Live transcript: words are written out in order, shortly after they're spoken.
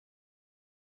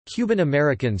Cuban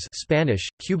Americans Spanish,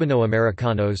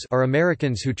 Cubanoamericanos are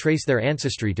Americans who trace their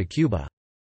ancestry to Cuba.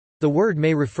 The word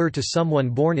may refer to someone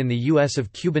born in the U.S.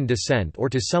 of Cuban descent or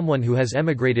to someone who has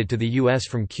emigrated to the U.S.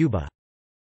 from Cuba.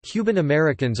 Cuban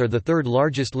Americans are the third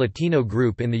largest Latino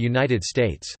group in the United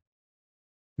States.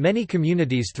 Many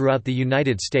communities throughout the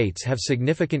United States have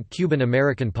significant Cuban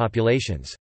American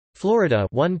populations. Florida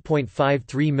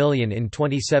 1.53 million in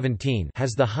 2017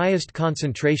 has the highest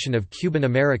concentration of Cuban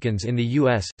Americans in the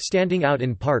U.S., standing out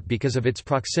in part because of its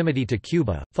proximity to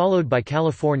Cuba, followed by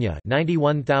California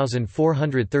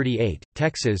 91,438,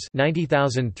 Texas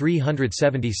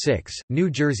 90,376, New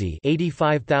Jersey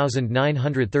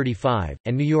 85,935,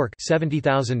 and New York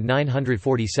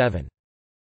 70,947.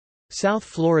 South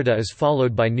Florida is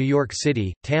followed by New York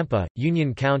City, Tampa,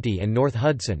 Union County and North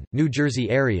Hudson, New Jersey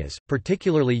areas,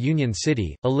 particularly Union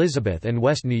City, Elizabeth and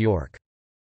West New York.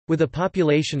 With a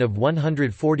population of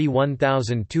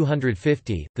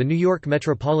 141,250, the New York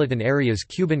metropolitan area's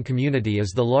Cuban community is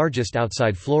the largest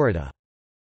outside Florida.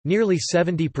 Nearly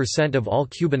 70% of all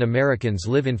Cuban Americans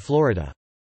live in Florida.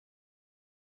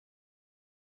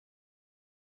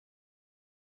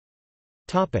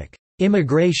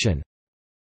 Immigration.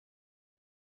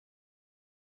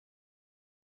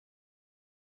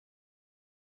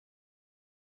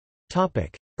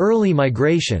 Early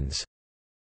migrations.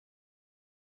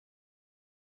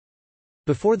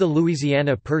 Before the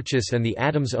Louisiana Purchase and the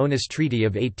Adams-Onis Treaty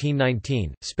of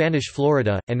 1819, Spanish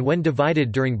Florida, and when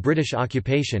divided during British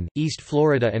occupation, East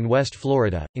Florida and West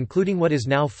Florida, including what is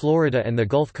now Florida and the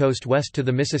Gulf Coast west to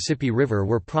the Mississippi River,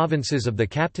 were provinces of the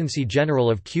Captaincy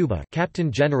General of Cuba,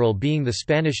 Captain General being the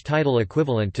Spanish title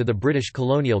equivalent to the British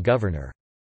colonial governor.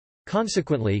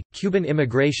 Consequently, Cuban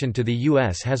immigration to the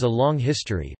U.S. has a long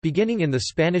history, beginning in the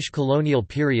Spanish colonial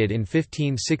period in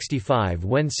 1565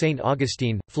 when St.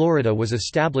 Augustine, Florida was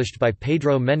established by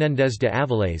Pedro Menéndez de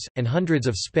Avilés, and hundreds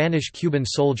of Spanish-Cuban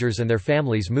soldiers and their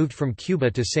families moved from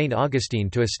Cuba to St. Augustine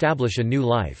to establish a new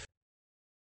life.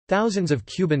 Thousands of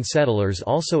Cuban settlers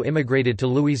also immigrated to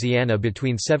Louisiana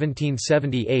between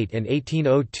 1778 and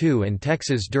 1802 and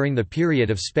Texas during the period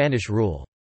of Spanish rule.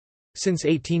 Since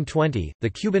 1820, the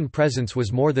Cuban presence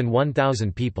was more than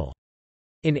 1,000 people.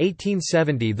 In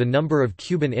 1870 the number of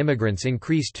Cuban immigrants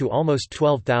increased to almost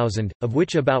 12,000, of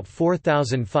which about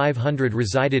 4,500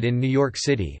 resided in New York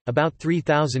City, about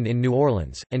 3,000 in New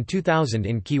Orleans, and 2,000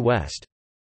 in Key West.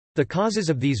 The causes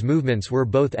of these movements were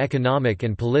both economic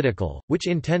and political, which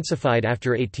intensified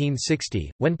after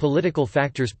 1860, when political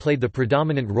factors played the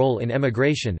predominant role in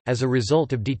emigration, as a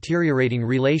result of deteriorating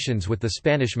relations with the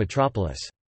Spanish metropolis.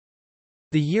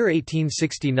 The year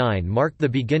 1869 marked the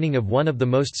beginning of one of the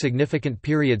most significant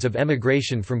periods of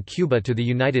emigration from Cuba to the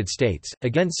United States,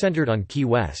 again centered on Key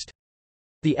West.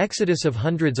 The exodus of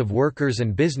hundreds of workers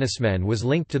and businessmen was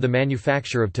linked to the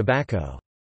manufacture of tobacco.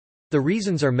 The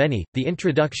reasons are many: the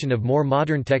introduction of more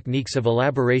modern techniques of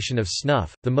elaboration of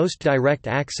snuff, the most direct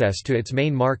access to its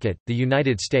main market, the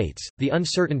United States, the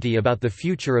uncertainty about the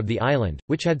future of the island,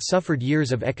 which had suffered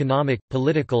years of economic,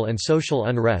 political and social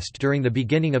unrest during the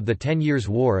beginning of the 10 Years'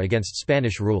 War against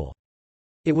Spanish rule.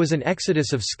 It was an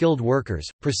exodus of skilled workers,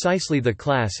 precisely the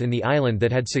class in the island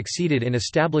that had succeeded in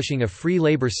establishing a free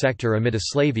labor sector amid a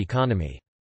slave economy.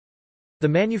 The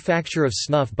manufacture of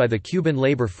snuff by the Cuban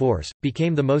labor force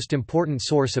became the most important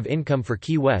source of income for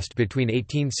Key West between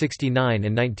 1869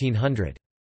 and 1900.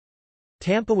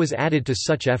 Tampa was added to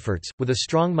such efforts, with a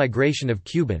strong migration of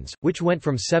Cubans, which went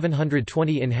from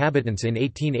 720 inhabitants in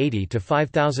 1880 to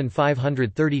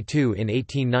 5,532 in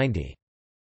 1890.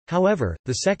 However,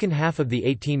 the second half of the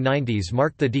 1890s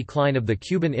marked the decline of the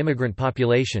Cuban immigrant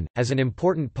population, as an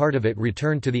important part of it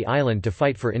returned to the island to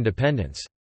fight for independence.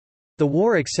 The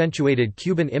war accentuated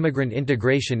Cuban immigrant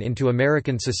integration into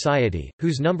American society,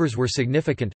 whose numbers were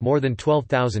significant, more than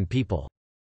 12,000 people.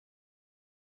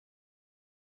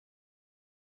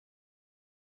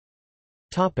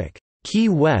 Key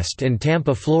West and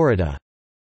Tampa, Florida.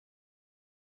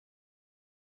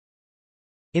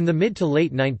 In the mid to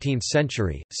late 19th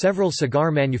century, several cigar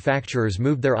manufacturers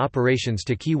moved their operations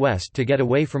to Key West to get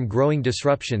away from growing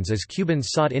disruptions as Cubans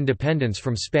sought independence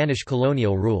from Spanish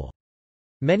colonial rule.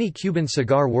 Many Cuban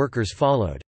cigar workers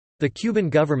followed. The Cuban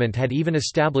government had even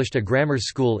established a grammar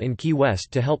school in Key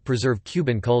West to help preserve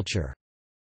Cuban culture.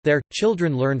 There,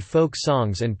 children learned folk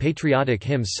songs and patriotic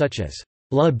hymns such as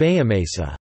La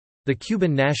Bayamesa, the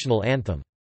Cuban national anthem.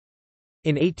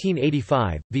 In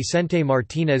 1885, Vicente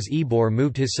Martínez Ybor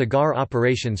moved his cigar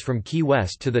operations from Key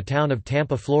West to the town of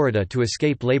Tampa, Florida to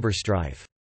escape labor strife.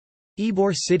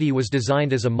 Ybor City was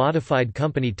designed as a modified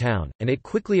company town, and it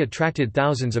quickly attracted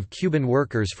thousands of Cuban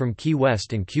workers from Key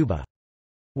West and Cuba.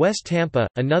 West Tampa,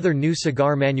 another new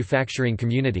cigar manufacturing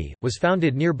community, was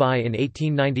founded nearby in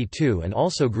 1892 and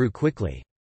also grew quickly.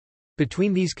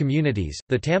 Between these communities,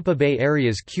 the Tampa Bay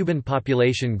area's Cuban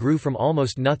population grew from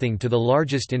almost nothing to the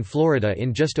largest in Florida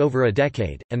in just over a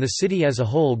decade, and the city as a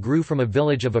whole grew from a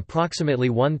village of approximately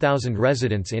 1,000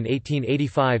 residents in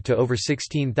 1885 to over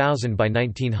 16,000 by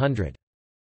 1900.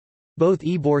 Both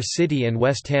Ybor City and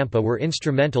West Tampa were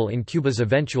instrumental in Cuba's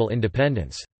eventual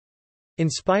independence.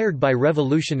 Inspired by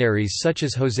revolutionaries such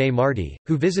as José Martí,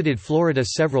 who visited Florida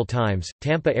several times,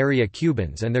 Tampa area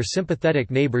Cubans and their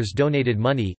sympathetic neighbors donated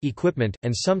money, equipment,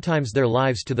 and sometimes their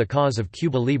lives to the cause of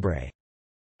Cuba Libre.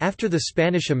 After the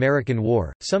Spanish–American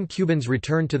War, some Cubans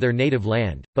returned to their native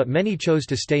land, but many chose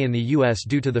to stay in the U.S.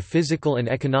 due to the physical and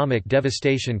economic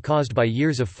devastation caused by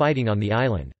years of fighting on the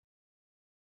island.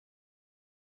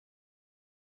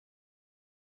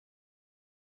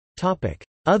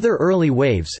 Other early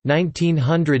waves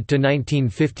 1900 to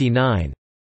 1959.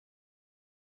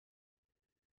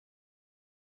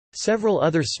 Several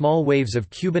other small waves of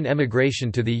Cuban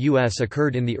emigration to the U.S.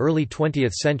 occurred in the early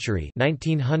 20th century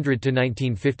 1900 to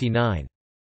 1959.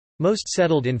 Most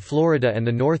settled in Florida and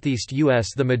the northeast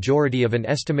U.S. The majority of an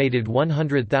estimated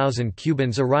 100,000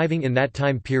 Cubans arriving in that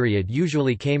time period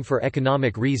usually came for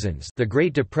economic reasons: the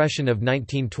Great Depression of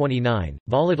 1929,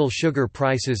 volatile sugar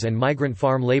prices and migrant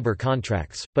farm labor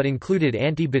contracts, but included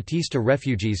anti-Batista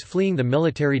refugees fleeing the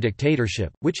military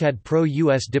dictatorship, which had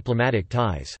pro-U.S. diplomatic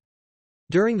ties.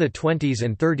 During the 20s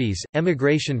and 30s,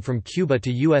 emigration from Cuba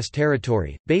to U.S.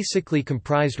 territory, basically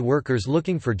comprised workers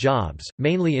looking for jobs,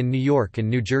 mainly in New York and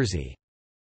New Jersey.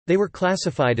 They were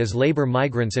classified as labor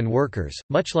migrants and workers,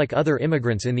 much like other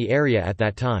immigrants in the area at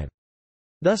that time.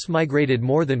 Thus migrated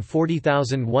more than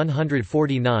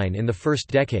 40,149 in the first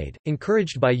decade,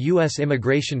 encouraged by U.S.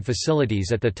 immigration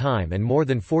facilities at the time, and more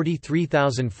than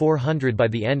 43,400 by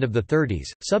the end of the 30s.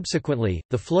 Subsequently,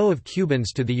 the flow of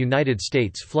Cubans to the United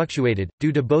States fluctuated,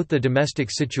 due to both the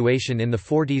domestic situation in the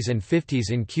 40s and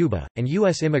 50s in Cuba, and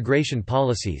U.S. immigration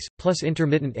policies, plus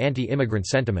intermittent anti-immigrant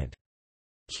sentiment.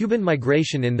 Cuban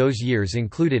migration in those years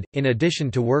included, in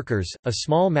addition to workers, a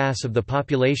small mass of the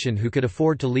population who could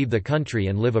afford to leave the country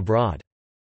and live abroad.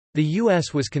 The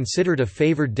U.S. was considered a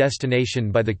favored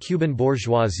destination by the Cuban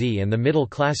bourgeoisie and the middle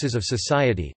classes of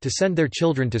society, to send their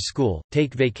children to school,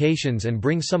 take vacations, and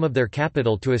bring some of their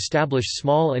capital to establish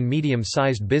small and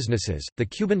medium-sized businesses. The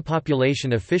Cuban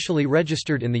population officially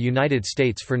registered in the United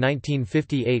States for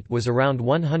 1958 was around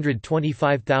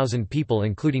 125,000 people,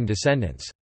 including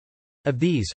descendants. Of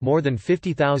these, more than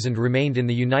 50,000 remained in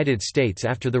the United States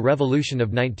after the Revolution of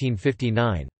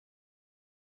 1959.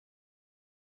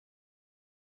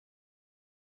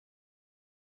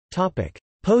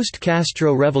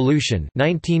 Post-Castro Revolution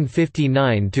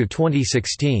 1959 to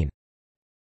 2016.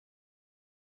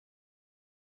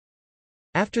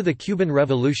 After the Cuban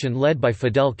Revolution led by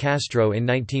Fidel Castro in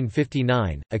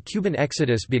 1959, a Cuban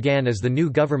exodus began as the new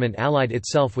government allied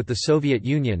itself with the Soviet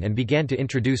Union and began to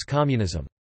introduce communism.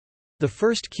 The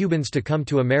first Cubans to come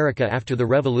to America after the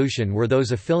revolution were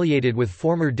those affiliated with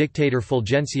former dictator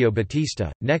Fulgencio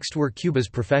Batista, next were Cuba's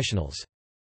professionals.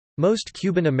 Most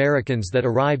Cuban Americans that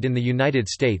arrived in the United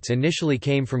States initially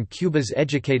came from Cuba's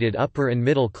educated upper and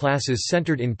middle classes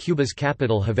centered in Cuba's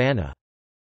capital Havana.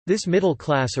 This middle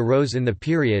class arose in the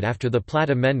period after the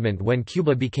Platt Amendment, when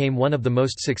Cuba became one of the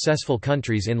most successful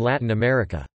countries in Latin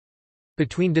America.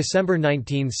 Between December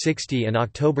 1960 and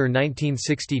October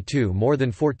 1962, more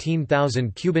than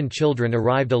 14,000 Cuban children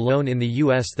arrived alone in the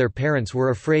U.S. Their parents were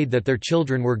afraid that their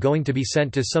children were going to be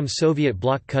sent to some Soviet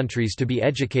bloc countries to be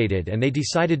educated, and they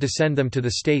decided to send them to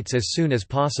the States as soon as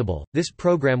possible. This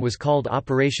program was called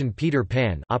Operation Peter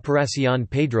Pan, Operación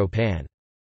Pedro Pan.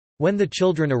 When the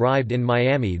children arrived in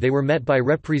Miami, they were met by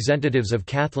representatives of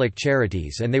Catholic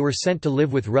charities, and they were sent to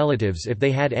live with relatives if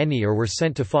they had any, or were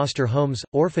sent to foster homes,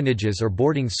 orphanages or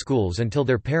boarding schools until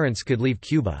their parents could leave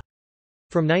Cuba.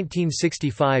 From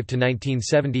 1965 to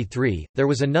 1973, there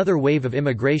was another wave of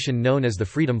immigration known as the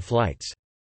Freedom Flights.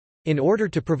 In order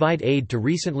to provide aid to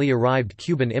recently arrived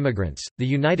Cuban immigrants, the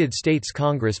United States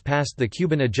Congress passed the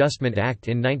Cuban Adjustment Act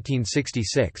in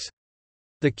 1966.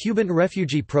 The Cuban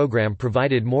refugee program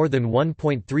provided more than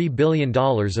 $1.3 billion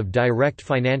of direct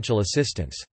financial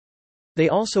assistance. They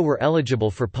also were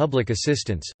eligible for public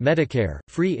assistance, Medicare,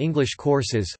 free English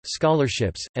courses,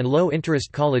 scholarships, and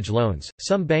low-interest college loans.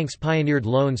 Some banks pioneered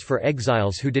loans for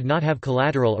exiles who did not have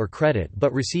collateral or credit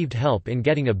but received help in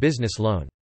getting a business loan.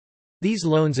 These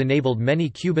loans enabled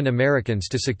many Cuban Americans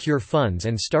to secure funds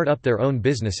and start up their own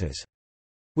businesses.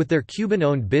 With their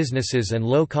Cuban-owned businesses and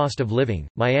low cost of living,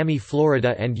 Miami,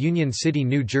 Florida and Union City,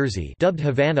 New Jersey, dubbed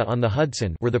Havana on the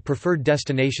Hudson, were the preferred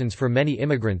destinations for many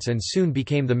immigrants and soon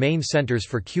became the main centers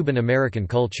for Cuban American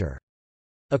culture.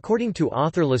 According to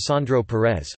author Lisandro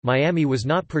Perez, Miami was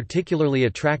not particularly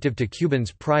attractive to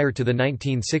Cubans prior to the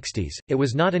 1960s. It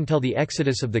was not until the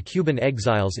exodus of the Cuban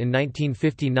exiles in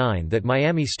 1959 that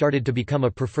Miami started to become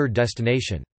a preferred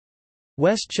destination.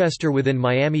 Westchester within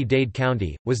Miami-Dade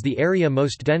County, was the area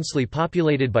most densely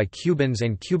populated by Cubans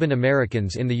and Cuban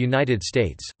Americans in the United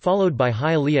States, followed by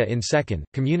Hialeah in second.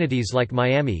 Communities like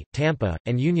Miami, Tampa,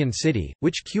 and Union City,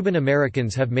 which Cuban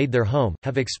Americans have made their home,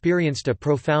 have experienced a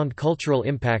profound cultural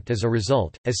impact as a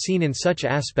result, as seen in such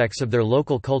aspects of their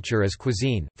local culture as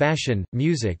cuisine, fashion,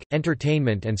 music,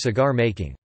 entertainment and cigar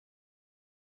making.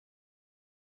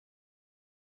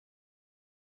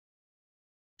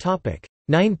 Topic: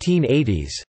 1980s.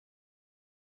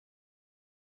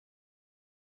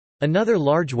 Another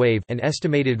large wave, an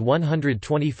estimated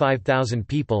 125,000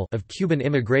 people, of Cuban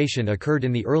immigration occurred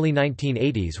in the early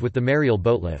 1980s with the Mariel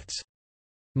boatlifts.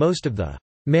 Most of the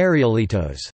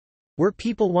Marielitos were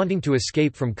people wanting to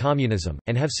escape from communism,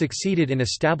 and have succeeded in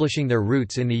establishing their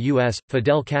roots in the U.S.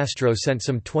 Fidel Castro sent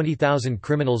some 20,000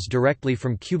 criminals directly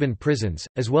from Cuban prisons,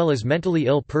 as well as mentally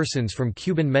ill persons from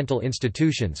Cuban mental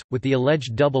institutions, with the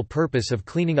alleged double purpose of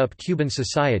cleaning up Cuban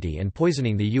society and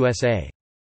poisoning the USA.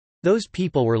 Those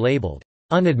people were labeled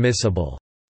 «unadmissible»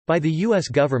 by the U.S.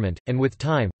 government, and with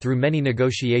time, through many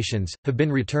negotiations, have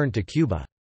been returned to Cuba.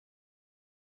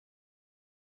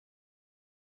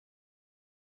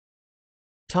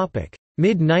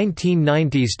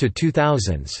 Mid-1990s to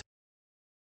 2000s.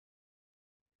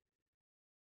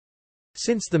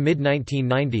 Since the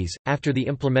mid-1990s, after the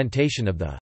implementation of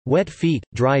the «wet feet,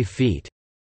 dry feet»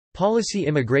 policy,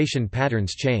 immigration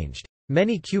patterns changed.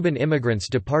 Many Cuban immigrants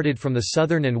departed from the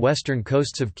southern and western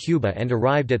coasts of Cuba and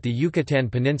arrived at the Yucatan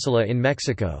Peninsula in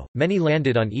Mexico. Many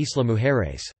landed on Isla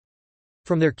Mujeres.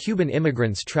 From there, Cuban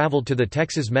immigrants traveled to the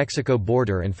Texas-Mexico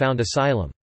border and found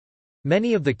asylum.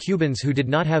 Many of the Cubans who did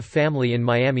not have family in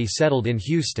Miami settled in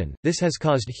Houston. This has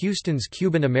caused Houston's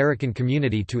Cuban American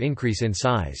community to increase in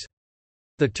size.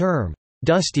 The term,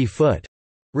 "dusty foot,"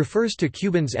 refers to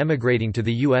Cubans emigrating to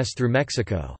the U.S. through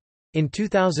Mexico. In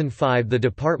 2005, the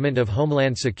Department of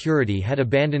Homeland Security had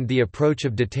abandoned the approach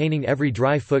of detaining every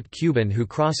dry-foot Cuban who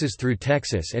crosses through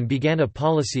Texas and began a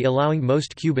policy allowing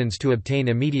most Cubans to obtain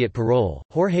immediate parole.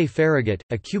 Jorge Farragut,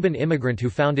 a Cuban immigrant who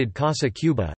founded Casa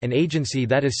Cuba, an agency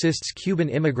that assists Cuban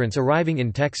immigrants arriving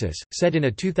in Texas, said in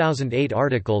a 2008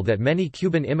 article that many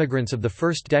Cuban immigrants of the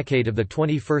first decade of the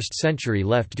 21st century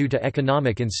left due to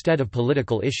economic instead of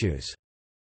political issues.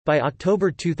 By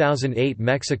October 2008,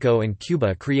 Mexico and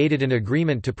Cuba created an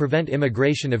agreement to prevent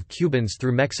immigration of Cubans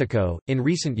through Mexico. In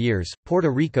recent years,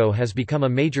 Puerto Rico has become a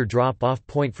major drop-off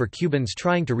point for Cubans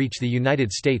trying to reach the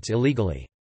United States illegally.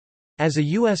 As a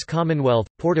U.S. Commonwealth,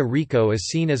 Puerto Rico is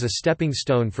seen as a stepping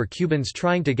stone for Cubans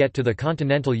trying to get to the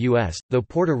continental U.S., though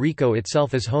Puerto Rico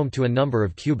itself is home to a number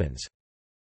of Cubans.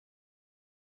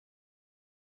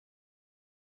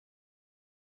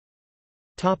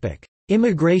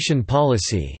 Immigration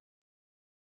policy.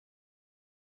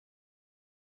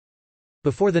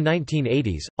 Before the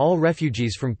 1980s, all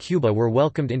refugees from Cuba were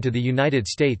welcomed into the United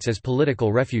States as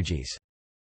political refugees.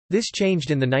 This changed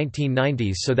in the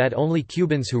 1990s so that only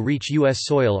Cubans who reach U.S.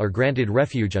 soil are granted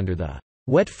refuge under the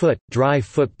wet foot, dry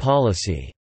foot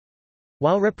policy.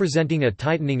 While representing a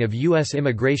tightening of U.S.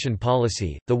 immigration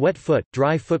policy, the wet foot,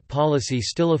 dry foot policy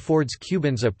still affords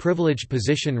Cubans a privileged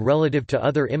position relative to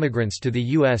other immigrants to the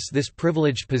U.S. This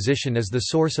privileged position is the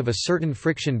source of a certain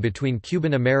friction between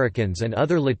Cuban Americans and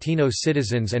other Latino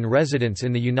citizens and residents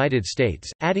in the United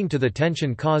States, adding to the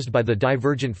tension caused by the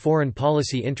divergent foreign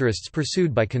policy interests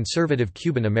pursued by conservative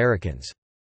Cuban Americans.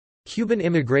 Cuban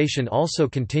immigration also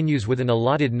continues with an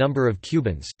allotted number of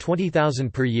Cubans,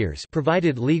 20,000 per year,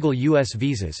 provided legal U.S.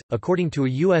 visas. According to a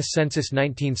U.S. Census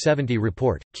 1970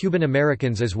 report, Cuban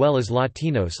Americans as well as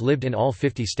Latinos lived in all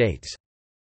 50 states.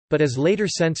 But as later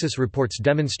census reports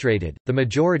demonstrated, the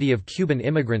majority of Cuban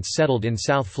immigrants settled in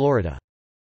South Florida.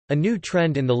 A new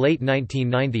trend in the late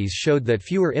 1990s showed that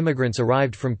fewer immigrants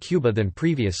arrived from Cuba than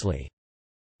previously.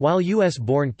 While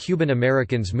U.S.-born Cuban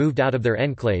Americans moved out of their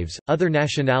enclaves, other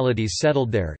nationalities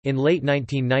settled there. In late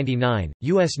 1999,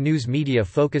 U.S. news media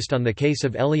focused on the case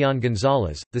of Elian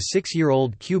Gonzalez, the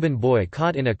 6-year-old Cuban boy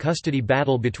caught in a custody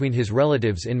battle between his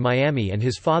relatives in Miami and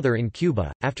his father in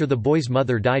Cuba, after the boy's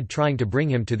mother died trying to bring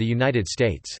him to the United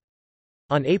States.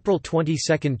 On April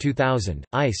 22, 2000,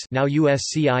 ICE, now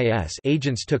USCIS,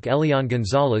 agents took Elian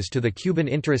Gonzalez to the Cuban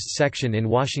Interests Section in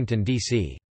Washington,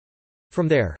 D.C. From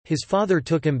there, his father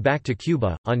took him back to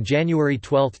Cuba. On January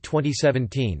 12,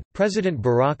 2017, President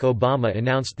Barack Obama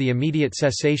announced the immediate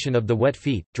cessation of the wet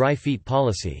feet, dry feet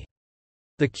policy.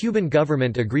 The Cuban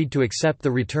government agreed to accept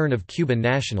the return of Cuban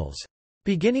nationals.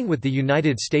 Beginning with the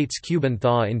United States-Cuban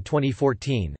thaw in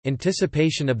 2014,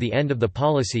 anticipation of the end of the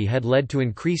policy had led to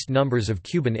increased numbers of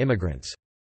Cuban immigrants.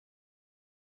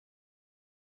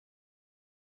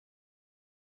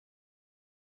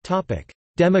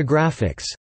 Demographics.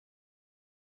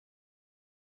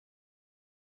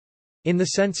 In the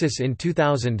census in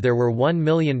 2000 there were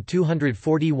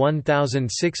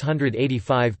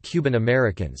 1,241,685 Cuban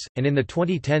Americans, and in the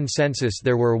 2010 census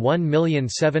there were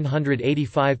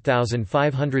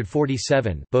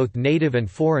 1,785,547, both native and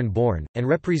foreign-born, and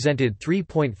represented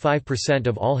 3.5%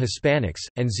 of all Hispanics,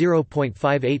 and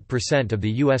 0.58% of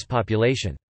the U.S.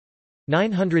 population.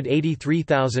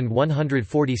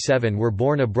 983,147 were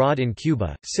born abroad in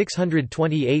Cuba,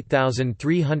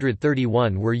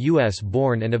 628,331 were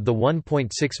U.S.-born, and of the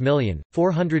 1.6 million,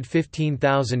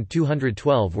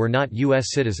 415,212 were not U.S.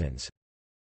 citizens.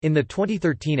 In the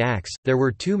 2013 ACS, there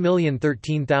were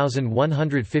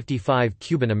 2,013,155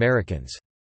 Cuban Americans.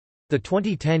 The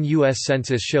 2010 U.S.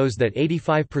 Census shows that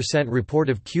 85% report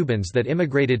of Cubans that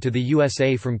immigrated to the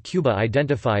USA from Cuba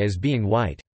identify as being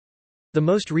white. The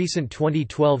most recent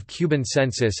 2012 Cuban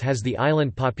census has the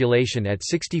island population at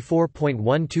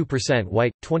 64.12%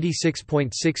 white,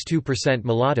 26.62%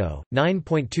 mulatto,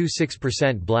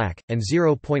 9.26% black, and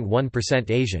 0.1%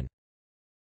 Asian.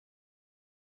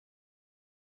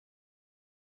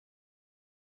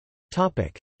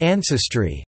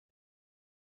 Ancestry.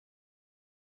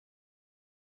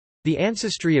 The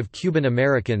ancestry of Cuban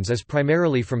Americans is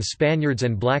primarily from Spaniards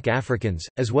and black Africans,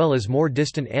 as well as more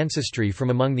distant ancestry from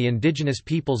among the indigenous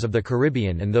peoples of the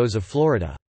Caribbean and those of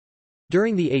Florida.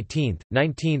 During the 18th,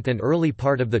 19th and early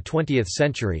part of the 20th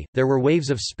century, there were waves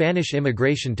of Spanish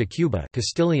immigration to Cuba: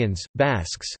 Castilians,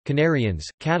 Basques, Canarians,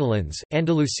 Catalans,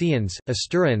 Andalusians,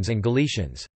 Asturians and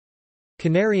Galicians.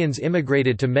 Canarians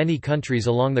immigrated to many countries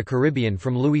along the Caribbean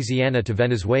from Louisiana to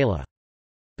Venezuela.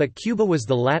 But Cuba was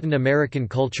the Latin American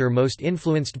culture most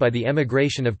influenced by the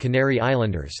emigration of Canary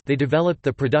Islanders. They developed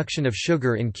the production of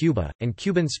sugar in Cuba, and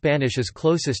Cuban Spanish is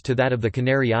closest to that of the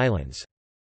Canary Islands.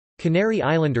 Canary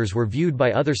Islanders were viewed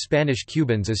by other Spanish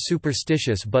Cubans as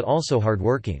superstitious but also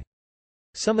hardworking.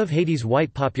 Some of Haiti's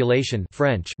white population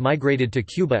French migrated to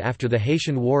Cuba after the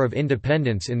Haitian War of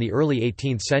Independence in the early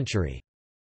 18th century.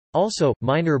 Also,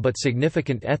 minor but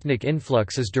significant ethnic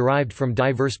influx is derived from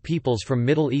diverse peoples from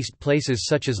Middle East places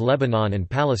such as Lebanon and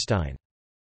Palestine.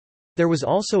 There was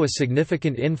also a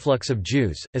significant influx of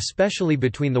Jews, especially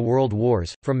between the world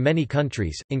wars, from many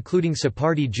countries, including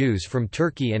Sephardi Jews from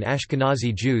Turkey and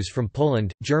Ashkenazi Jews from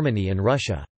Poland, Germany and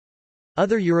Russia.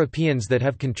 Other Europeans that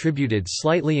have contributed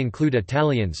slightly include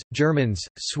Italians, Germans,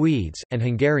 Swedes, and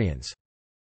Hungarians.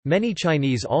 Many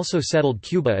Chinese also settled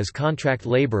Cuba as contract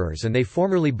laborers, and they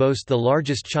formerly boast the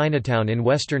largest Chinatown in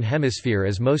Western Hemisphere,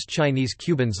 as most Chinese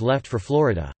Cubans left for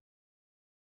Florida.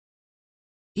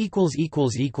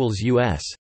 U.S.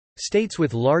 States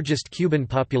with largest Cuban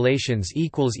populations.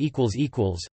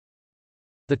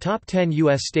 The top 10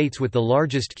 U.S. states with the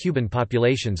largest Cuban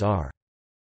populations are: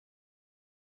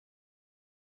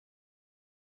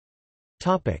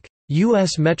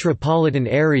 U.S. metropolitan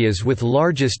areas with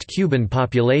largest Cuban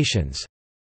populations.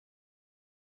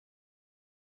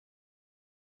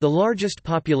 The largest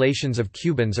populations of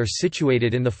Cubans are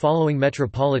situated in the following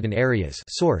metropolitan areas.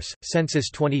 Source: Census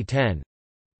 2010.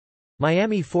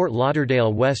 Miami, Fort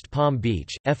Lauderdale, West Palm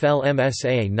Beach,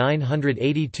 FLMSA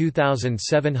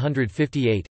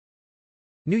 982,758.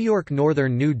 New York,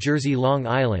 Northern New Jersey, Long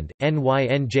Island,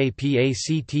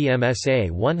 NYNJPACTMSA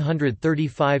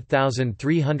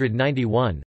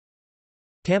 135,391.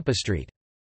 Tampa Street.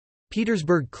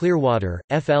 Petersburg, Clearwater,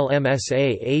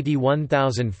 FLMSA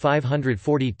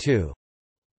 81,542.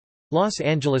 Los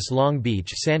Angeles, Long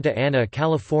Beach, Santa Ana,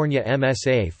 California,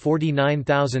 MSA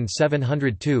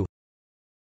 49,702.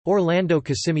 Orlando,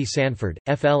 Kissimmee, Sanford,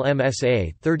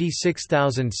 FLMSA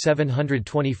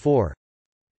 36,724.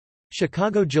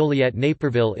 Chicago, Joliet,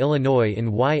 Naperville, Illinois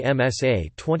in YMSA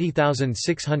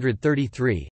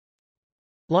 20,633.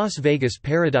 Las Vegas,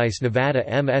 Paradise, Nevada,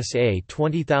 MSA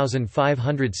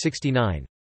 20,569.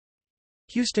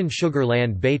 Houston, Sugar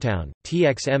Land, Baytown,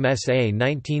 TXMSA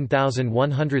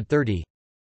 19,130.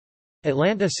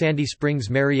 Atlanta, Sandy Springs,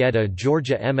 Marietta,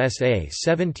 Georgia, MSA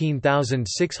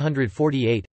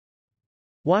 17,648.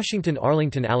 Washington,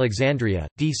 Arlington, Alexandria,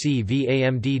 DC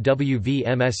VAMDWV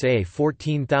MSA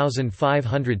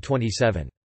 14,527.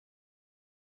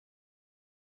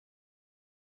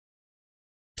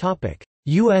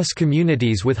 U.S.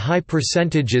 communities with high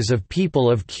percentages of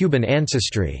people of Cuban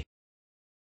ancestry.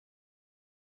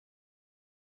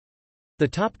 The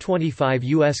top 25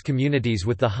 U.S. communities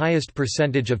with the highest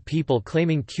percentage of people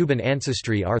claiming Cuban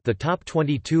ancestry are, the top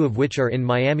 22 of which are in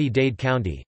Miami-Dade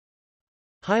County.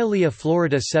 Hialeah,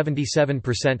 Florida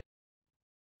 77%.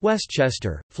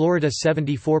 Westchester, Florida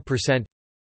 74%.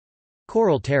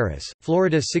 Coral Terrace,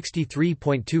 Florida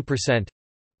 63.2%.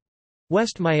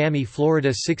 West Miami, Florida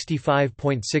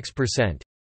 65.6%.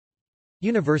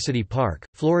 University Park,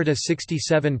 Florida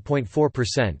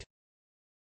 67.4%.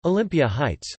 Olympia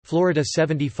Heights, Florida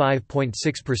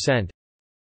 75.6%.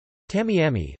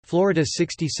 Tamiami, Florida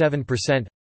 67%.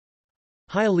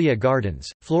 Hialeah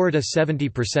Gardens, Florida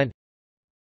 70%.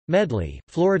 Medley,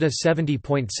 Florida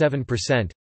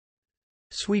 70.7%.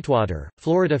 Sweetwater,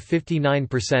 Florida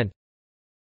 59%.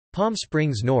 Palm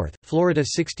Springs North, Florida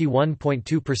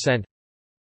 61.2%.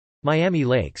 Miami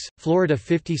Lakes, Florida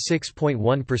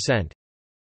 56.1%.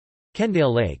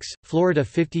 Kendale Lakes, Florida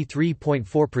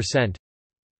 53.4%.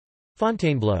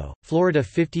 Fontainebleau, Florida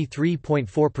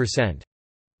 53.4%.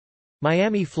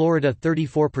 Miami, Florida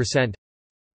 34%.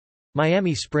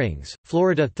 Miami Springs,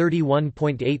 Florida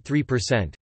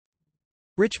 31.83%.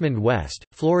 Richmond West,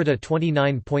 Florida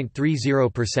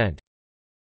 29.30%.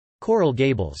 Coral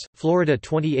Gables, Florida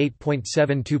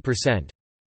 28.72%.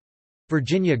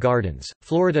 Virginia Gardens,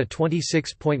 Florida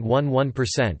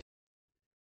 26.11%.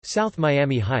 South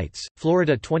Miami Heights,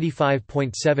 Florida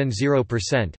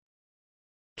 25.70%.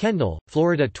 Kendall,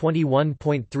 Florida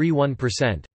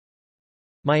 21.31%.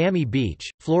 Miami Beach,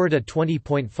 Florida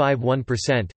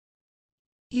 20.51%.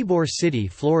 Ybor City,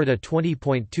 Florida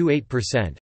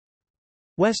 20.28%.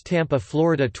 West Tampa,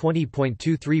 Florida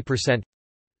 20.23%.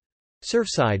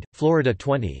 Surfside, Florida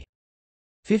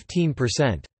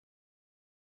 15%.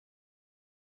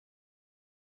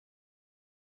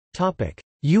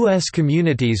 U.S.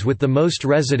 communities with the most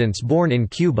residents born in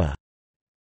Cuba.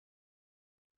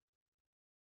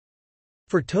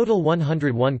 For total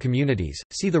 101 communities,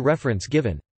 see the reference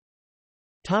given.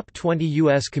 Top 20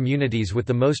 U.S. communities with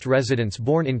the most residents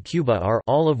born in Cuba are,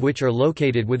 all of which are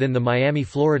located within the Miami,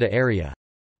 Florida area.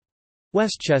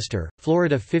 Westchester,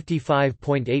 Florida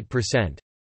 55.8%.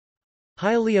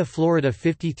 Hialeah, Florida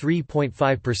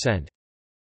 53.5%.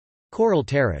 Coral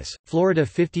Terrace, Florida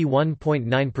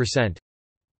 51.9%.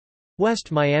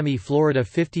 West Miami, Florida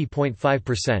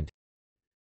 50.5%.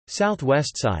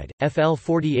 Southwest Side, FL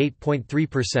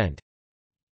 48.3%.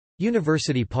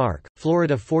 University Park,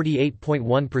 Florida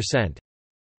 48.1%.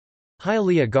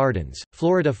 Hialeah Gardens,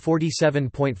 Florida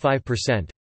 47.5%.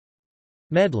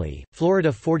 Medley, Florida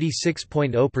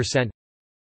 46.0%.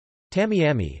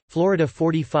 Tamiami, Florida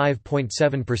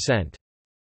 45.7%.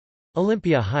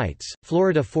 Olympia Heights,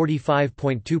 Florida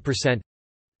 45.2%.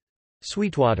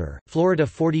 Sweetwater, Florida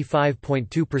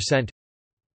 45.2%.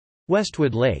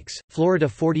 Westwood Lakes, Florida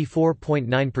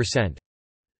 44.9%.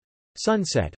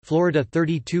 Sunset, Florida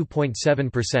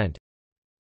 32.7%.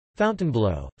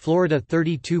 Fontainebleau, Florida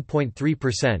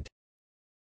 32.3%.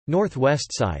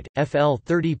 Northwest Side, FL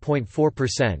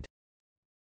 30.4%.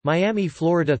 Miami,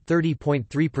 Florida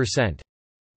 30.3%.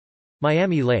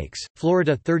 Miami Lakes,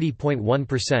 Florida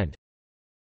 30.1%.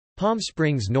 Palm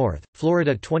Springs North,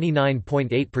 Florida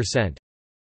 29.8%.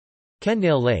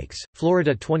 Kendale Lakes,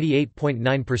 Florida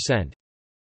 28.9%.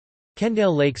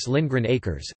 Kendale Lakes Lindgren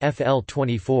Acres, FL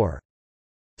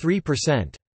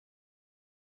 24.3%.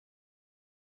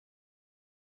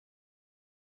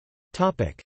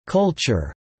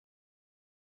 Culture.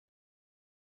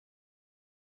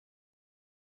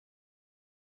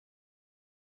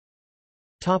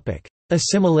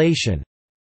 Assimilation.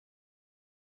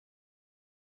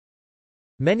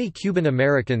 Many Cuban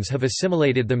Americans have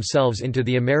assimilated themselves into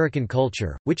the American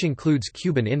culture, which includes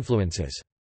Cuban influences.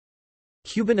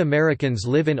 Cuban Americans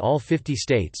live in all 50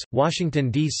 states,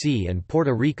 Washington, D.C. and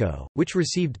Puerto Rico, which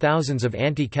received thousands of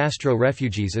anti-Castro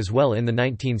refugees as well in the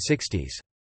 1960s.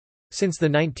 Since the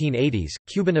 1980s,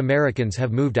 Cuban Americans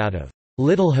have moved out of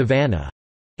Little Havana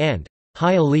and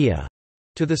Hialeah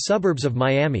to the suburbs of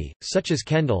Miami, such as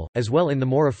Kendall, as well in the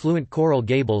more affluent Coral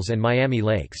Gables and Miami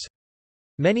Lakes.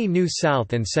 Many new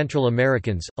South and Central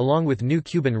Americans, along with new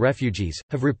Cuban refugees,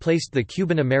 have replaced the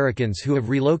Cuban Americans who have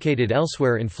relocated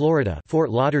elsewhere in Florida,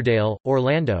 Fort Lauderdale,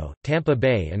 Orlando, Tampa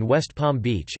Bay and West Palm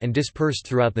Beach, and dispersed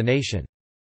throughout the nation.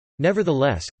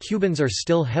 Nevertheless, Cubans are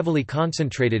still heavily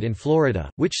concentrated in Florida,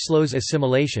 which slows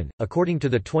assimilation. According to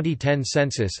the 2010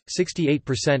 census,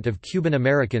 68% of Cuban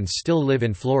Americans still live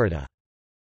in Florida.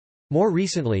 More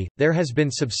recently, there has been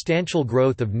substantial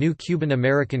growth of new Cuban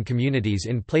American communities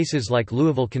in places like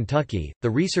Louisville, Kentucky, the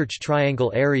Research Triangle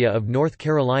area of North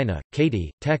Carolina,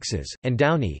 Katy, Texas, and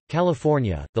Downey,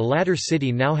 California. The latter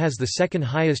city now has the second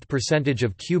highest percentage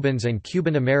of Cubans and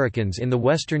Cuban Americans in the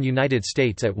western United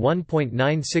States at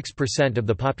 1.96% of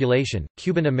the population.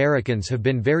 Cuban Americans have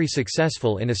been very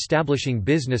successful in establishing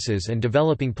businesses and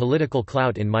developing political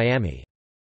clout in Miami.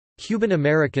 Cuban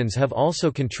Americans have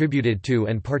also contributed to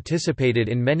and participated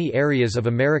in many areas of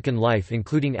American life,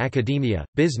 including academia,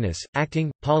 business,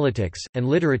 acting, politics, and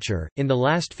literature. In the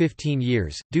last 15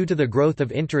 years, due to the growth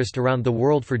of interest around the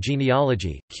world for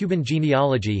genealogy, Cuban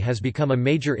genealogy has become a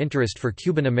major interest for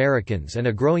Cuban Americans and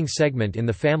a growing segment in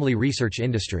the family research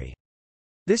industry.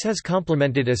 This has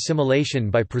complemented assimilation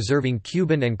by preserving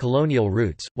Cuban and colonial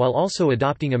roots, while also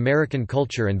adopting American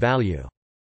culture and value.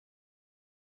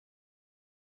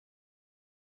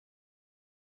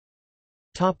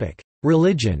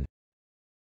 Religion.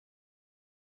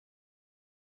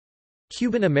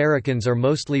 Cuban Americans are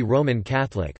mostly Roman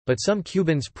Catholic, but some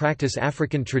Cubans practice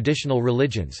African traditional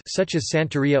religions such as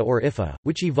Santeria or Ifa,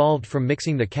 which evolved from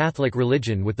mixing the Catholic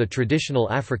religion with the traditional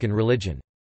African religion.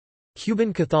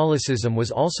 Cuban Catholicism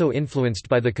was also influenced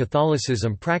by the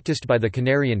Catholicism practiced by the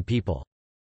Canarian people.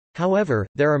 However,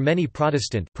 there are many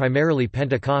Protestant, primarily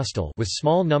Pentecostal, with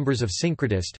small numbers of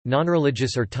syncretist,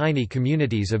 non-religious or tiny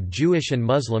communities of Jewish and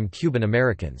Muslim Cuban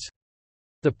Americans.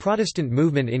 The Protestant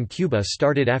movement in Cuba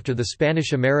started after the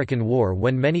Spanish-American War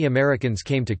when many Americans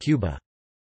came to Cuba.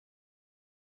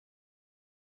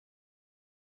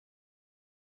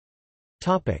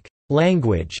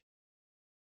 Language.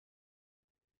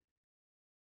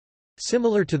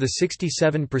 Similar to the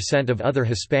 67% of other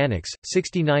Hispanics,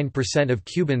 69% of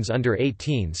Cubans under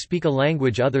 18 speak a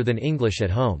language other than English at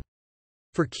home.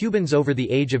 For Cubans over the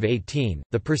age of 18,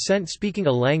 the percent speaking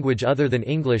a language other than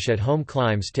English at home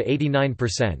climbs to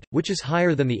 89%, which is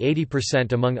higher than the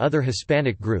 80% among other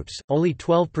Hispanic groups. Only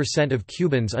 12% of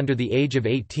Cubans under the age of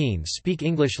 18 speak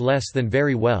English less than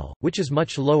very well, which is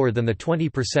much lower than the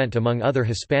 20% among other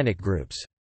Hispanic groups.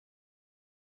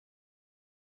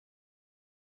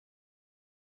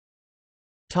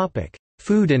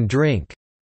 Food and drink.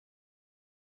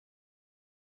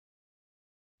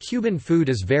 Cuban food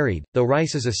is varied, though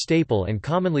rice is a staple and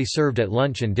commonly served at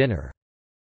lunch and dinner.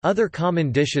 Other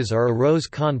common dishes are arroz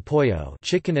con pollo,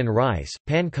 chicken and rice,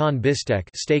 pan con bistec,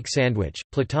 steak sandwich,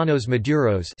 plátanos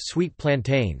maduros, sweet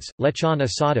plantains, lechon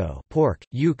asado, pork,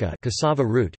 yuca, cassava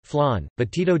root, flan,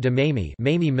 batito de mamey,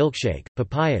 mamey milkshake,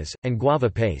 papayas, and guava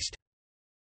paste.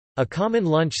 A common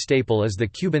lunch staple is the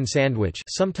Cuban sandwich,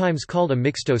 sometimes called a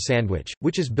mixto sandwich,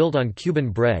 which is built on Cuban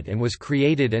bread and was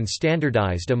created and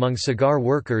standardized among cigar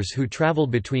workers who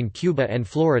traveled between Cuba and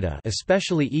Florida,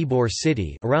 especially Ybor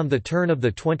City, around the turn of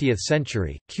the 20th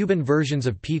century. Cuban versions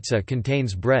of pizza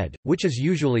contains bread, which is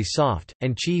usually soft,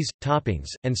 and cheese, toppings,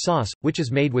 and sauce, which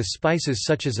is made with spices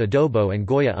such as adobo and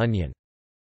Goya onion.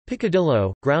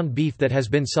 Picadillo, ground beef that has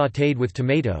been sautéed with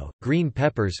tomato, green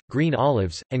peppers, green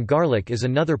olives, and garlic is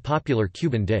another popular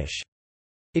Cuban dish.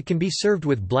 It can be served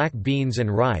with black beans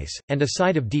and rice, and a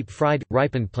side of deep-fried,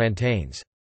 ripened plantains.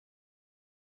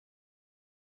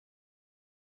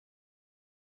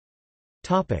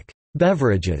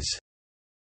 Beverages.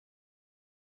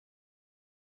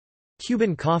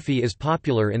 Cuban coffee is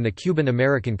popular in the Cuban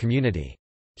American community.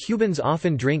 Cubans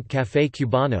often drink café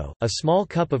cubano, a small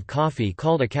cup of coffee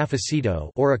called a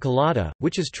cafecito, or a colada,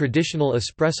 which is traditional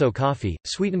espresso coffee,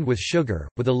 sweetened with sugar,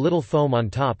 with a little foam on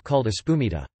top called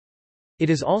espumita. It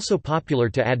is also popular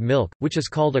to add milk, which is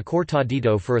called a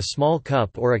cortadito for a small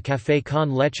cup or a café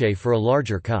con leche for a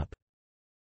larger cup.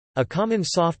 A common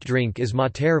soft drink is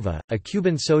materva, a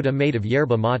Cuban soda made of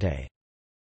yerba mate.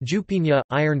 Jupiña,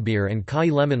 ironbeer and Cai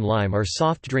lemon lime are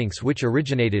soft drinks which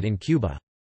originated in Cuba.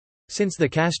 Since the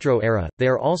Castro era, they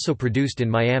are also produced in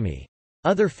Miami.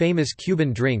 Other famous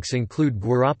Cuban drinks include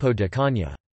guarapo de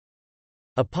caña.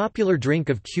 A popular drink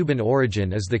of Cuban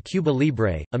origin is the Cuba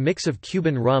Libre, a mix of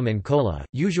Cuban rum and cola,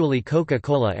 usually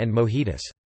Coca-Cola and mojitos.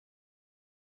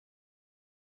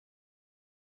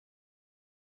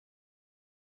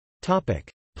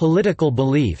 Political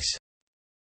beliefs.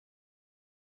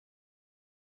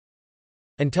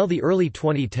 Until the early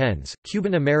 2010s,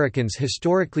 Cuban Americans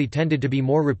historically tended to be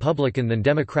more Republican than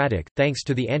Democratic, thanks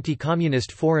to the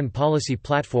anti-communist foreign policy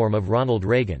platform of Ronald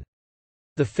Reagan.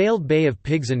 The failed Bay of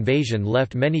Pigs invasion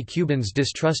left many Cubans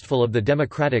distrustful of the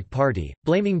Democratic Party,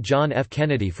 blaming John F.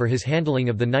 Kennedy for his handling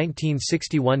of the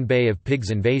 1961 Bay of Pigs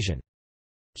invasion.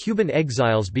 Cuban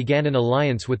exiles began an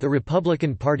alliance with the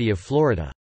Republican Party of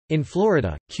Florida. In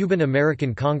Florida, Cuban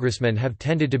American congressmen have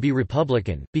tended to be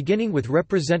Republican, beginning with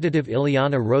Representative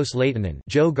Ileana Ros-Lehtinen.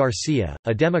 Joe Garcia,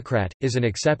 a Democrat, is an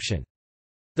exception.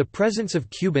 The presence of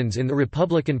Cubans in the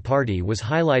Republican Party was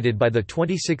highlighted by the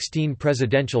 2016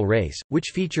 presidential race,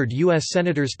 which featured U.S.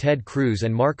 Senators Ted Cruz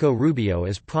and Marco Rubio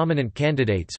as prominent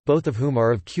candidates, both of whom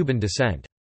are of Cuban descent.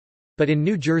 But in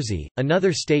New Jersey,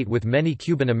 another state with many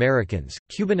Cuban Americans,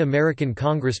 Cuban American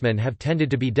congressmen have tended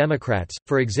to be Democrats,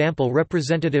 for example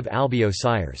Representative Albio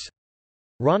Sires.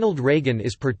 Ronald Reagan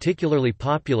is particularly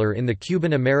popular in the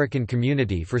Cuban American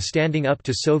community for standing up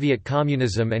to Soviet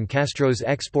communism and Castro's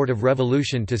export of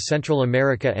revolution to Central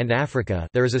America and Africa.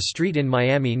 There is a street in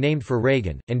Miami named for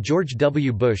Reagan, and George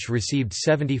W. Bush received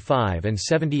 75% and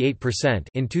 78%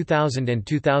 in 2000 and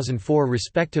 2004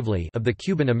 respectively of the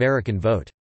Cuban American vote.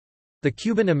 The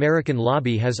Cuban American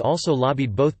lobby has also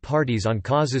lobbied both parties on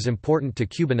causes important to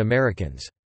Cuban Americans.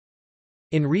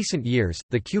 In recent years,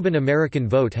 the Cuban American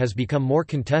vote has become more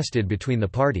contested between the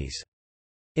parties.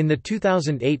 In the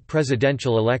 2008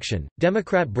 presidential election,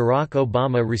 Democrat Barack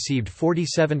Obama received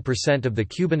 47% of the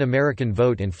Cuban American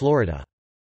vote in Florida.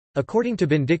 According to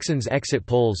Ben Dixon's exit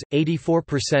polls,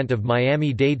 84% of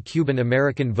Miami-Dade Cuban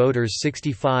American voters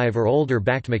 65 or older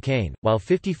backed McCain, while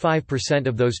 55%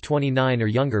 of those 29 or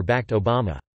younger backed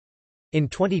Obama. In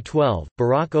 2012,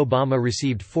 Barack Obama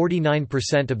received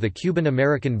 49% of the Cuban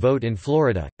American vote in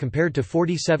Florida, compared to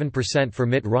 47% for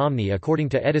Mitt Romney according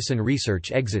to Edison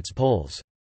Research exits polls.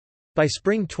 By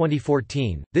spring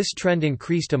 2014, this trend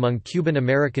increased among Cuban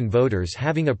American voters,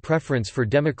 having a preference for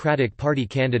Democratic Party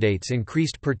candidates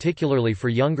increased particularly for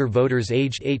younger voters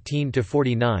aged 18 to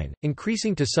 49,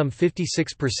 increasing to some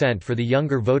 56% for the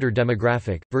younger voter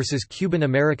demographic, versus Cuban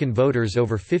American voters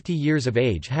over 50 years of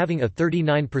age having a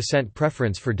 39%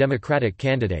 preference for Democratic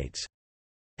candidates.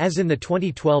 As in the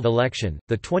 2012 election,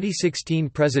 the 2016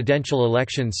 presidential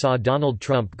election saw Donald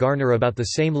Trump garner about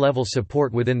the same level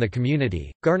support within the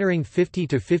community, garnering 50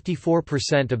 to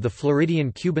 54% of the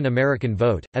Floridian Cuban American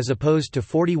vote, as opposed to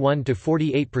 41 to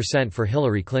 48% for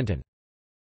Hillary Clinton.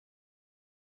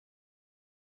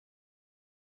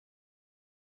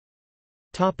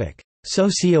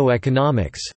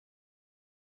 Socioeconomics.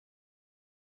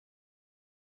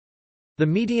 The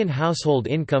median household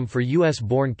income for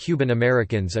U.S.-born Cuban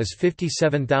Americans is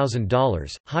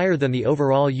 $57,000, higher than the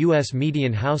overall U.S.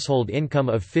 median household income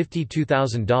of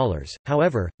 $52,000.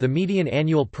 However, the median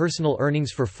annual personal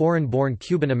earnings for foreign-born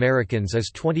Cuban Americans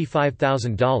is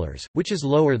 $25,000, which is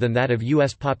lower than that of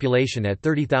U.S. population at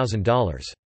 $30,000.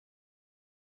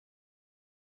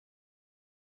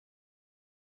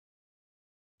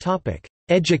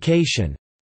 Education.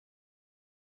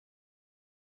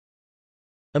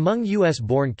 Among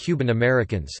U.S.-born Cuban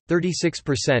Americans,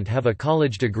 36% have a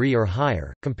college degree or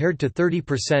higher, compared to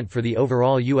 30% for the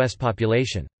overall U.S.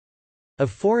 population.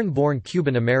 Of foreign-born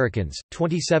Cuban Americans,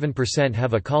 27%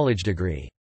 have a college degree.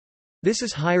 This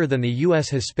is higher than the U.S.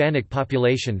 Hispanic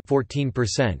population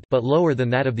 14%, but lower than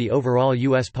that of the overall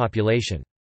U.S. population.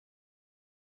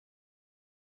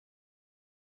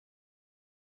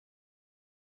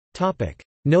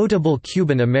 Notable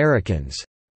Cuban Americans.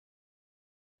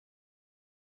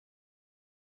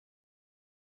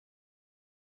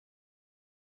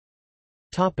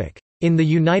 In the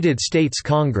United States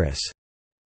Congress.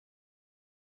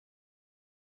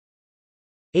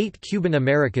 8 Cuban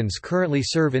Americans currently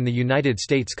serve in the United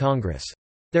States Congress.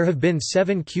 There have been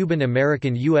 7 Cuban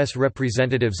American U.S.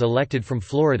 representatives elected from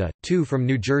Florida, 2 from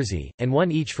New Jersey, and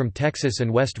 1 each from Texas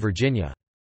and West Virginia.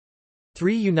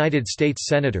 3 United States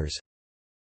Senators.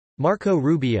 Marco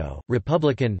Rubio,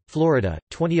 Republican, Florida,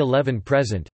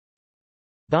 2011–present.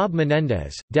 Bob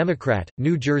Menendez, Democrat,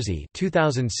 New Jersey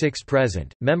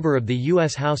 2006–present, member of the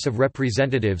U.S. House of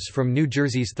Representatives from New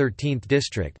Jersey's 13th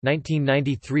District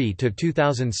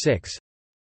 1993–2006.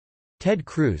 Ted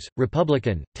Cruz,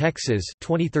 Republican, Texas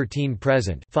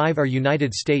 2013–present, 5 are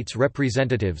United States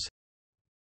Representatives.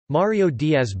 Mario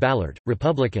Diaz-Balart,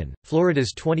 Republican,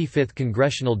 Florida's 25th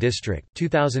Congressional District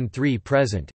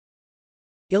 2003–present.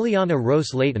 Ileana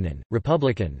Ros-Lehtinen,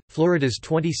 Republican, Florida's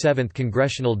 27th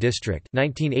Congressional District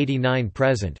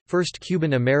 1989–present, first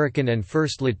Cuban American and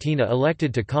first Latina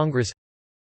elected to Congress.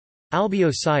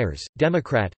 Albio Sires,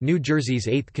 Democrat, New Jersey's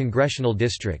 8th Congressional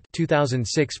District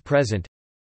 2006–present.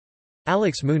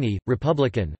 Alex Mooney,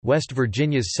 Republican, West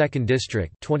Virginia's 2nd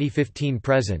District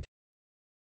 2015–present.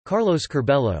 Carlos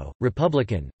Curbelo,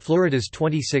 Republican, Florida's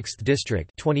 26th District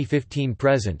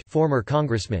 2015–present, former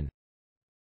congressman.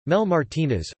 Mel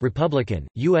Martinez, Republican,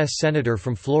 U.S. Senator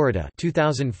from Florida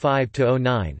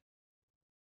 2005–09.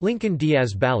 Lincoln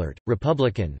Diaz-Balart,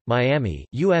 Republican, Miami,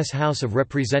 U.S. House of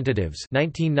Representatives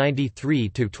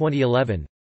 1993–2011.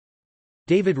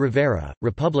 David Rivera,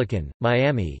 Republican,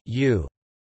 Miami,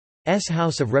 U.S.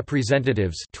 House of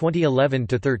Representatives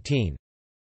 2011-13.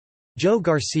 Joe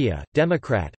Garcia,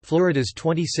 Democrat, Florida's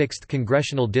 26th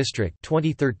Congressional District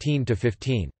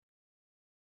 2013-15.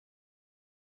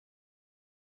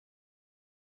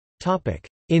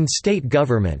 In state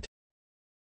government.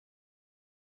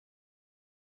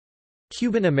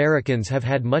 Cuban Americans have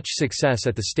had much success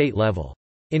at the state level.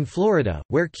 In Florida,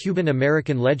 where Cuban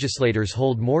American legislators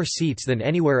hold more seats than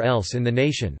anywhere else in the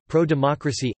nation,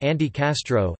 pro-democracy,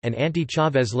 anti-Castro, and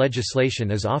anti-Chavez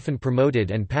legislation is often promoted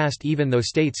and passed even though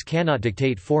states cannot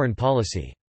dictate foreign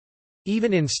policy.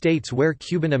 Even in states where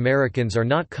Cuban Americans are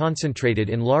not concentrated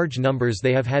in large numbers,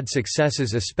 they have had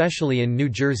successes, especially in New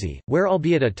Jersey, where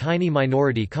albeit a tiny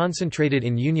minority concentrated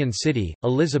in Union City,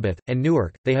 Elizabeth, and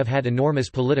Newark, they have had enormous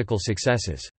political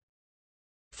successes.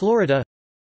 Florida.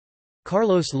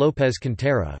 Carlos López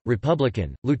Cantera,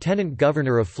 Republican, Lieutenant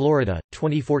Governor of Florida,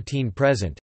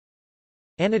 2014–present.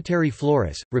 Anatary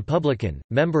Flores, Republican,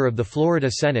 member of the Florida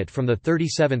Senate from the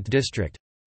 37th District.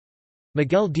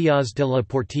 Miguel Díaz de la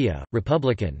Portilla,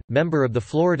 Republican, member of the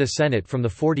Florida Senate from the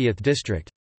 40th District.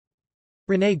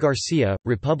 René Garcia,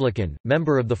 Republican,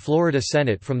 member of the Florida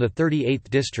Senate from the 38th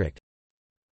District.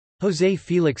 José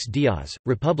Félix Díaz,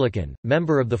 Republican,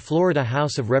 member of the Florida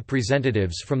House of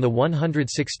Representatives from the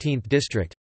 116th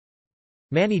District.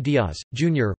 Manny Diaz,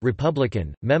 Jr.,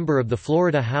 Republican, member of the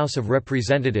Florida House of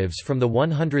Representatives from the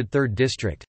 103rd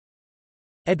District.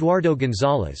 Eduardo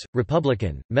González,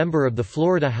 Republican, member of the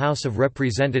Florida House of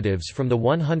Representatives from the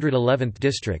 111th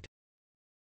District.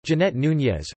 Jeanette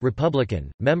Núñez,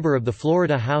 Republican, member of the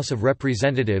Florida House of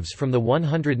Representatives from the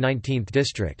 119th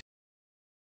District.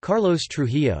 Carlos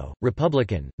Trujillo,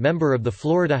 Republican, member of the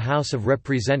Florida House of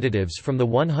Representatives from the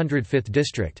 105th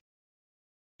District.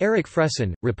 Eric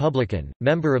Fresson, Republican,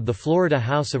 member of the Florida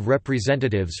House of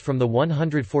Representatives from the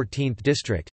 114th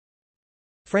District.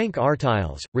 Frank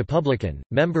Artiles, Republican,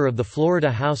 member of the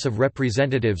Florida House of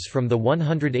Representatives from the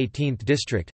 118th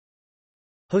District.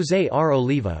 José R.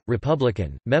 Oliva,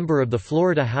 Republican, member of the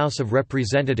Florida House of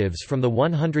Representatives from the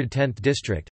 110th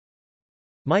District.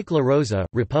 Mike LaRosa,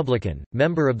 Republican,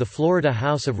 member of the Florida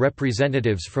House of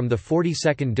Representatives from the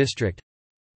 42nd District.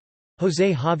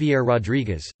 José Javier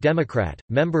Rodríguez, Democrat,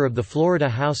 member of the Florida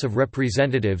House of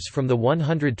Representatives from the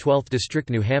 112th District,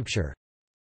 New Hampshire.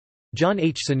 John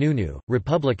H. Sununu,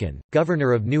 Republican,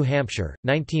 Governor of New Hampshire,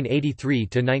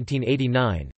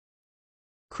 1983–1989.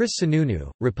 Chris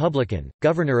Sununu, Republican,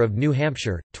 Governor of New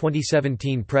Hampshire,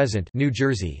 2017–present, New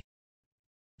Jersey.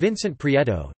 Vincent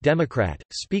Prieto, Democrat,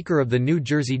 Speaker of the New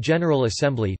Jersey General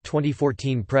Assembly,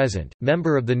 2014–present,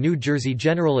 member of the New Jersey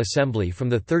General Assembly from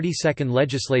the 32nd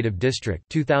Legislative District,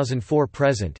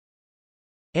 2004–present.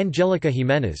 Angelica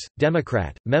Jiménez,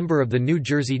 Democrat, member of the New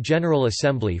Jersey General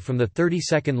Assembly from the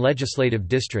 32nd Legislative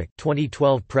District,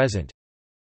 2012–present.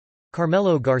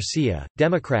 Carmelo Garcia,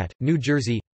 Democrat, New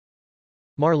Jersey.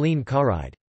 Marlene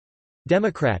Caride,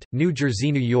 Democrat, New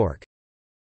Jersey, New York.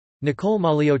 Nicole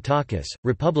Maliotakis,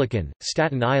 Republican,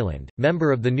 Staten Island,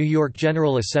 member of the New York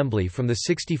General Assembly from the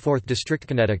 64th District,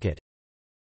 Connecticut.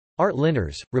 Art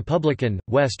Linners, Republican,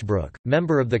 Westbrook,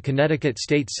 member of the Connecticut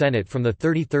State Senate from the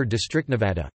 33rd District,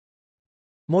 Nevada.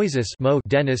 Moises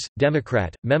Dennis,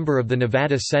 Democrat, member of the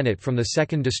Nevada Senate from the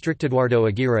 2nd District. Eduardo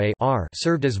Aguirre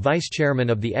served as vice chairman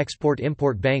of the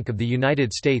Export-Import Bank of the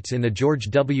United States in the George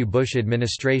W. Bush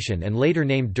administration and later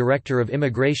named Director of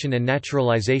Immigration and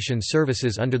Naturalization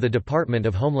Services under the Department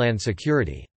of Homeland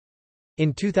Security.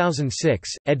 In 2006,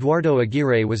 Eduardo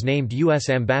Aguirre was named U.S.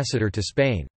 Ambassador to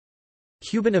Spain.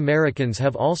 Cuban Americans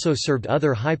have also served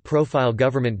other high-profile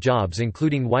government jobs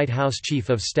including White House Chief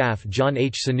of Staff John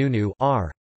H. Sununu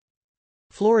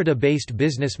Florida-based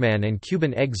businessman and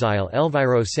Cuban exile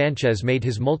Elviro Sanchez made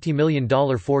his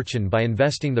multi-million-dollar fortune by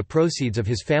investing the proceeds of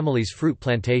his family's fruit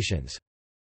plantations.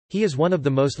 He is one of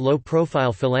the most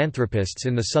low-profile philanthropists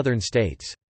in the southern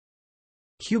states.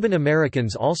 Cuban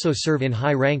Americans also serve in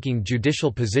high-ranking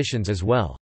judicial positions as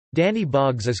well. Danny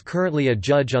Boggs is currently a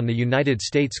judge on the United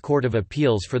States Court of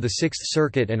Appeals for the Sixth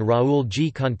Circuit, and Raúl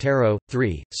G. Contero,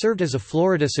 III, served as a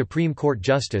Florida Supreme Court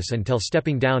justice until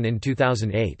stepping down in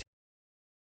 2008.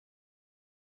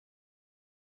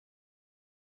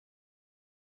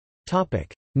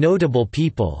 Notable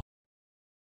people.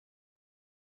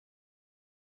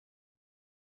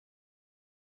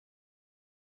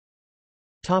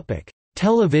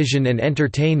 Television and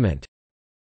entertainment.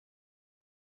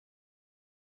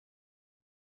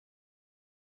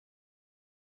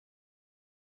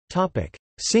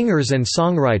 Singers and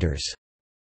songwriters.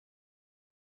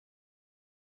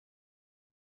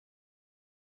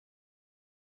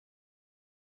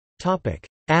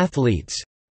 Athletes.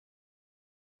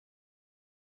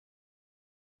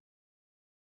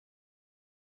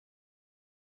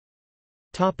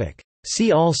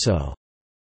 See also: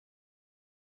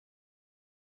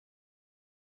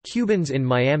 Cubans in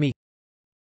Miami,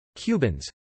 Cubans,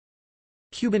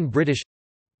 Cuban British,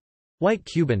 White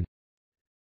Cuban,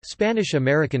 Spanish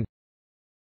American,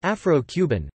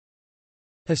 Afro-Cuban,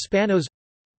 Hispanos,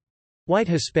 White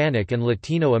Hispanic and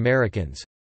Latino Americans,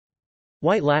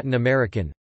 White Latin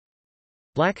American,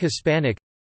 Black Hispanic,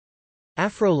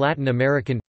 Afro-Latin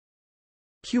American,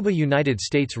 Cuba–United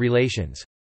States relations,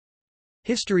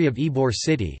 History of Ybor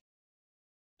City,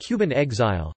 Cuban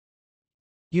exile,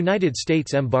 United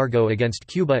States embargo against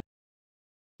Cuba,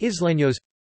 Isleños,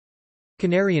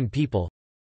 Canarian people,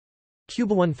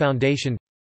 Cuba One Foundation,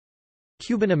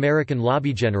 Cuban American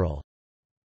Lobby General,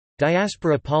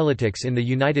 Diaspora politics in the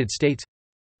United States,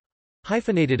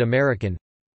 Hyphenated American.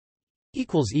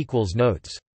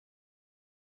 Notes